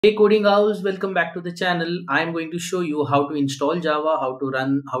Hey coding house, welcome back to the channel. I am going to show you how to install Java, how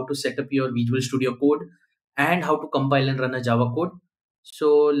to set up your Visual Studio Code, and how to compile and run a Java code.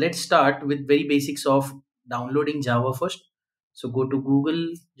 So let's start with very basics of downloading Java first. So go to Google,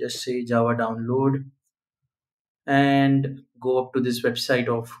 just say Java download, and go up to this website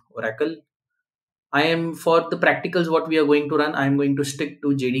of Oracle. I am for the practicals what we are going to run. I am going to stick to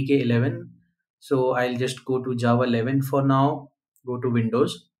JDK 11. So I'll just go to Java 11 for now. Go to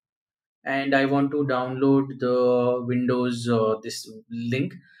Windows and I want to download the Windows this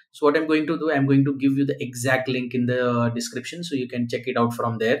link. So what I'm going to do, I'm going to give you the exact link in the description so you can check it out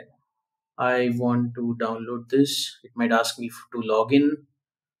from there. I want to download this. It might ask me to log in.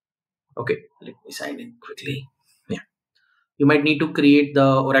 Okay, let me sign in quickly. Yeah, you might need to create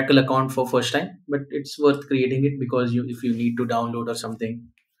the Oracle account for first time, but it's worth creating it because you if you need to download or something,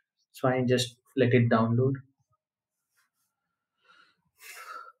 it's fine. Just let it download.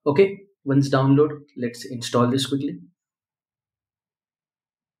 Okay, once download, let's install this quickly.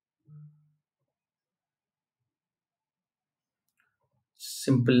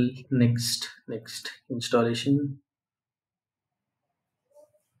 Simple. Next installation.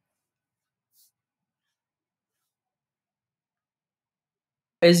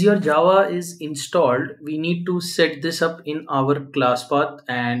 As your Java is installed, we need to set this up in our class path.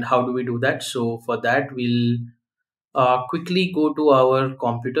 And how do we do that? So for that, we'll quickly go to our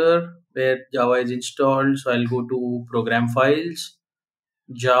computer where Java is installed. So I'll go to program files,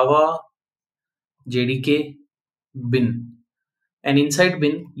 Java, JDK, bin. And inside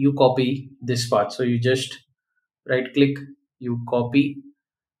bin, you copy this path. So you just right click, you copy,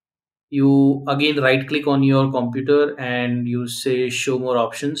 you again right click on your computer and you say show more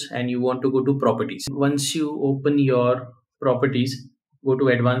options and you want to go to properties. Once you open your properties, go to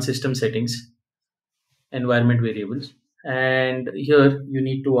advanced system settings, environment variables, and here you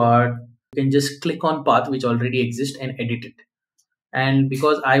need to add, you can just click on path which already exists and edit it. And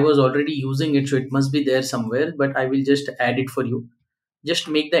because I was already using it, so it must be there somewhere, but I will just add it for you. Just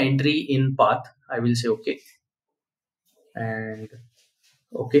make the entry in path. I will say okay, and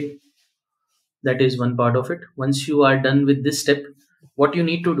okay, that is one part of it. Once you are done with this step, what you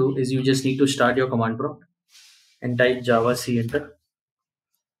need to do is you just need to start your command prompt and type java c enter.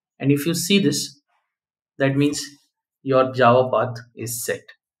 And if you see this, that means your Java path is set.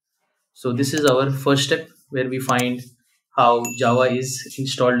 So this is our first step where we find how Java is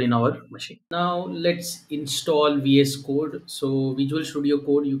installed in our machine. Now let's install VS Code. So Visual Studio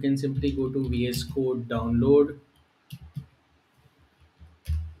Code, you can simply go to VS Code download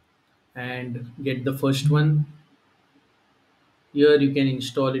and get the first one. Here you can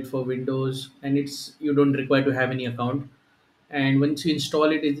install it for Windows, and it's you don't require to have any account. And once you install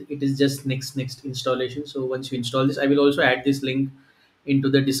it, it is just next installation. So once you install this, I will also add this link into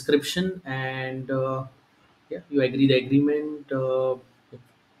the description. And yeah, you agree the agreement.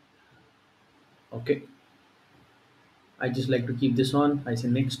 Okay, I just like to keep this on. I say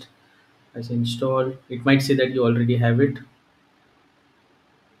next. I say install. It might say that you already have it.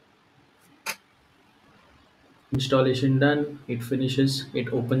 Installation done. It finishes.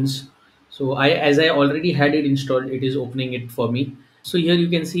 It opens. So as I already had it installed, it is opening it for me. So here you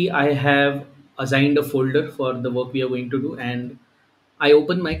can see I have assigned a folder for the work we are going to do, and I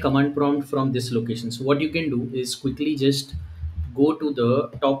open my command prompt from this location. So what you can do is quickly just go to the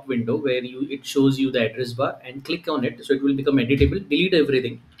top window where it shows you the address bar and click on it. So it will become editable. Delete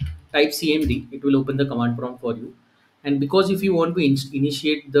everything. Type CMD. It will open the command prompt for you. And because if you want to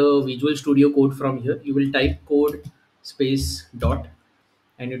initiate the Visual Studio Code from here, you will type code space dot,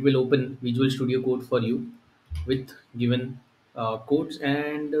 and it will open Visual Studio Code for you with given codes.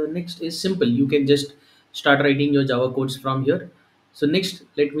 And next is simple. You can just start writing your Java codes from here. So next,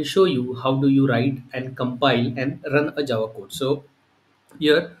 let me show you how do you write and compile and run a Java code. So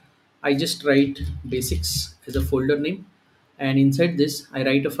here I just write basics as a folder name, and inside this I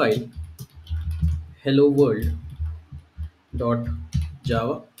write a file hello world dot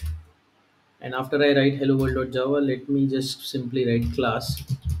java. And after I write hello world dot java, let me just simply write class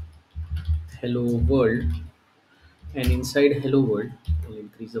hello world, and inside hello world I'll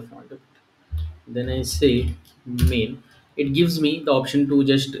increase the font a bit. Then I say main. It gives me the option to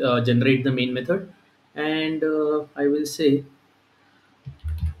just generate the main method. And I will say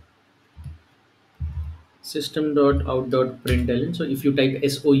system.out.println. So if you type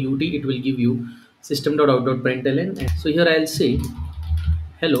SOUT, it will give you system.out.println. And so here I'll say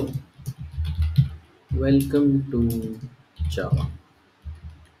hello, welcome to Java.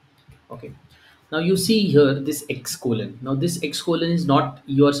 Okay, now you see here this x colon. Now this x colon is not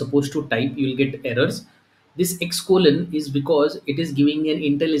you are supposed to type, you will get errors. This x colon is because it is giving an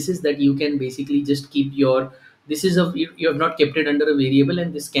interlaces that you can basically just keep your, this is a, you have not kept it under a variable,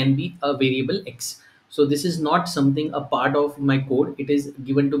 and this can be a variable x. So this is not something a part of my code, it is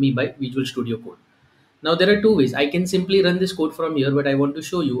given to me by Visual Studio Code. Now there are two ways I can simply run this code from here, but I want to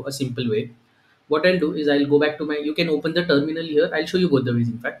show you a simple way. What I'll do is I'll go back to my, you can open the terminal here, I'll show you both the ways.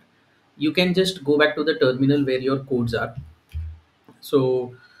 In fact, you can just go back to the terminal where your codes are.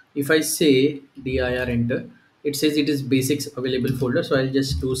 So if I say dir enter, it says it is basics available folder. So I'll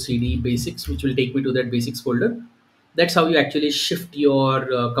just do cd basics, which will take me to that basics folder. That's how you actually shift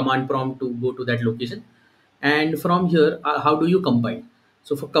your command prompt to go to that location. And from here, how do you compile?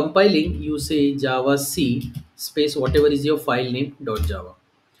 So for compiling, you say java c space whatever is your file name dot java.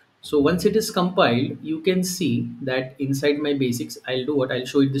 So once it is compiled, you can see that inside my basics, I'll do what, I'll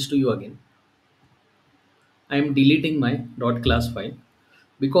show it this to you again. I'm deleting my dot class file,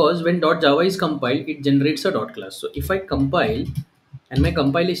 because when .java is compiled, it generates a dot class. So if I compile and my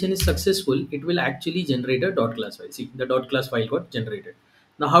compilation is successful, it will actually generate a dot class file. See, the dot class file got generated.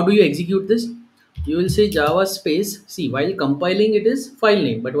 Now how do you execute this? You will say java space, see, while compiling it is file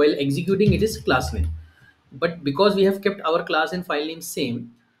name, but while executing it is class name. But because we have kept our class and file name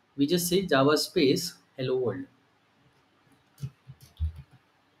same, we just say java space hello world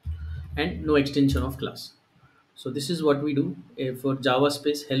and no extension of class. So this is what we do for java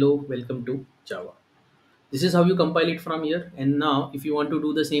space hello welcome to java. This is how you compile it from here. And now if you want to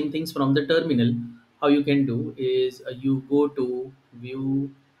do the same things from the terminal, how you can do is you go to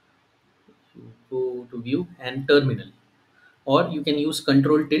view, and terminal, or you can use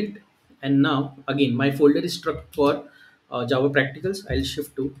control tilt. And now again my folder is struck for java practicals. I'll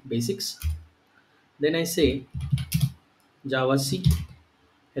shift to basics, then I say java c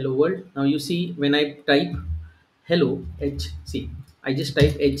hello world. Now you see when I type hello h, see, I just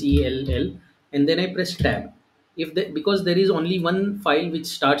type hell and then I press tab. If the, because there is only one file which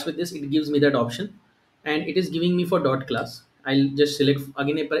starts with this, it gives me that option, and it is giving me for dot class. I'll just select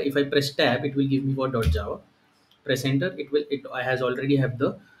again. If I press tab, it will give me for dot java. Press enter, it will, it I has already have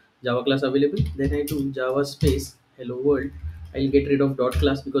the java class available. Then I do java space hello world. I'll get rid of dot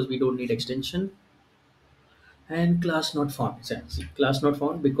class because we don't need extension. And class not found. See, class not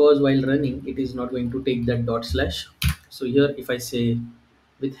found because while running it is not going to take that dot slash. So here if I say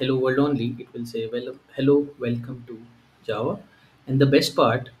with hello world only, it will say well hello welcome to java. And the best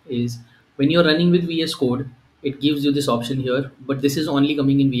part is when you're running with VS code, it gives you this option here, but this is only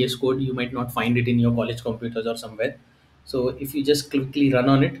coming in VS code. You might not find it in your college computers or somewhere. So if you just quickly run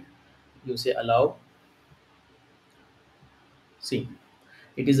on it, you say allow. See,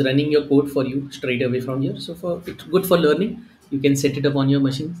 it is running your code for you straight away from here. So for it's good for learning, you can set it up on your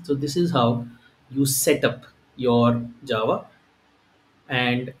machine. So this is how you set up your java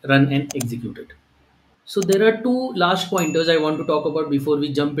and run and execute it. So there are two last pointers I want to talk about before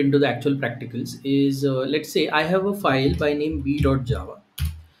we jump into the actual practicals. Is let's say I have a file by name b.java,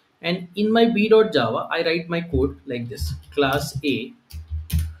 and in my b.java I write my code like this: class a,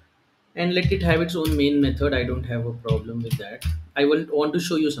 and let it have its own main method. I don't have a problem with that. I will want to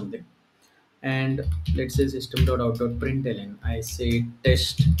show you something. And let's say system.out.println, I say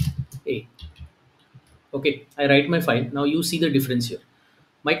test a. Okay, I write my file. Now you see the difference here.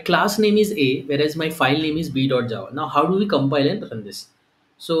 My class name is a, whereas my file name is b.java. Now how do we compile and run this?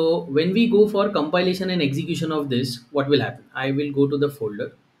 So when we go for compilation and execution of this, what will happen? I will go to the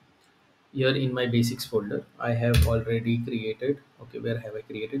folder. Here in my basics folder I have already created, okay, where have I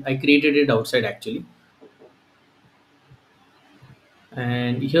created? I created it outside actually.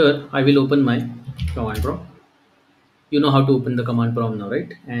 And here I will open my command prompt. You know how to open the command prompt now,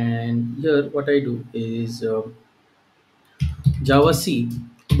 right? And here what I do is java c,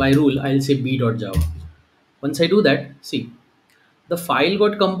 by rule I'll say b.java. Once I do that, see, the file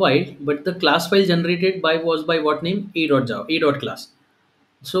got compiled, but the class file generated by was by what name? A.java, a.class.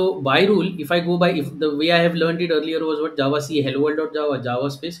 So by rule, if I go by, if the way I have learned it earlier was what, java c hello world.java,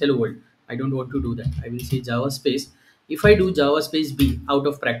 java space hello world. I don't want to do that. I will say java space. If I do java space b out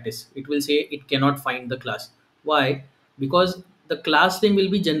of practice, it will say it cannot find the class. Why? Because the class name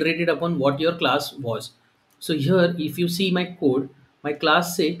will be generated upon what your class was. So here, if you see my code, my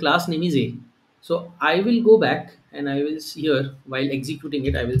class say class name is a. So I will go back and I will see here while executing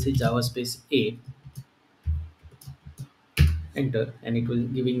it, I will say java space a, enter, and it will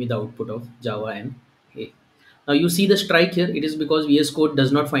giving me the output of java and a. Now you see the strike here. It is because VS Code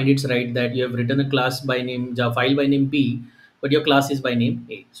does not find it's right that you have written a class by name java file by name b, but your class is by name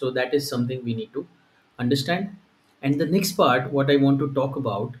a. So that is something we need to understand. And the next part what I want to talk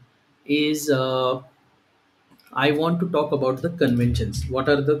about is I want to talk about the conventions. What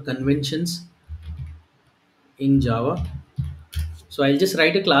are the conventions in Java. So I'll just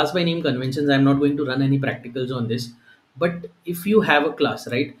write a class by name conventions. I'm not going to run any practicals on this. But if you have a class,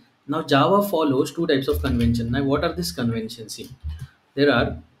 right? Now Java follows two types of convention. Now what are these conventions? See, there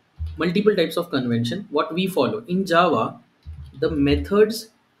are multiple types of convention. What we follow in Java, the methods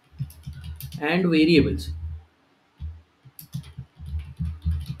and variables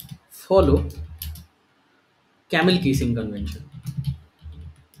follow camel casing convention.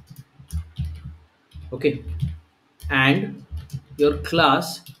 Okay, and your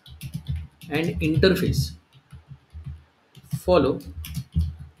class and interface follow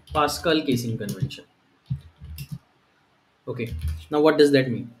Pascal casing convention. Okay, now what does that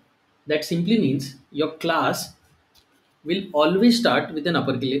mean? That simply means your class will always start with an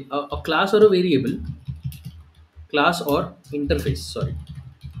uppercase, a class or a variable, class or interface, sorry,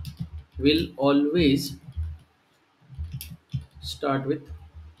 will always start with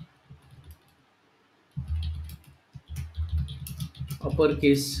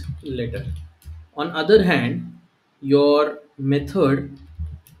uppercase letter. On other hand, your method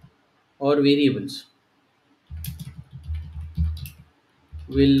or variables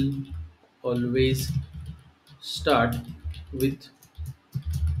will always start with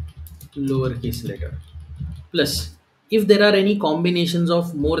lowercase letter. Plus, if there are any combinations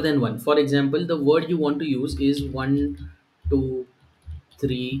of more than one, for example, the word you want to use is 1, 2,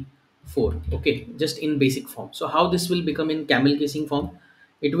 3, 4. Okay, just in basic form. So how this will become in camel casing form?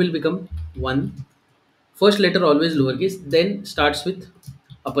 It will become 1, first letter always lowercase, then starts with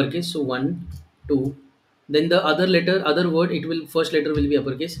uppercase. So 1, 2, then the other letter, other word, it will first letter will be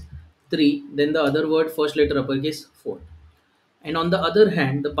uppercase, 3, then the other word first letter uppercase, 4. And on the other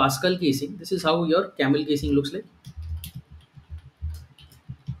hand, the Pascal casing, this is how your camel casing looks like.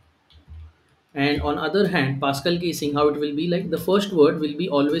 And on other hand, Pascal casing, how it will be like, the first word will be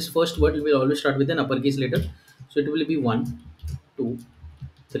always, first word will always start with an uppercase letter. So it will be 1, 2,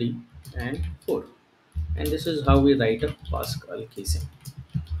 3, and 4. And this is how we write a Pascal casing.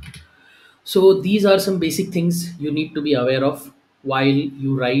 So these are some basic things you need to be aware of while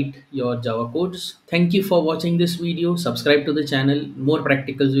you write your Java codes. Thank you for watching this video. Subscribe to the channel. More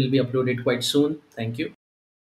practicals will be uploaded quite soon. Thank you.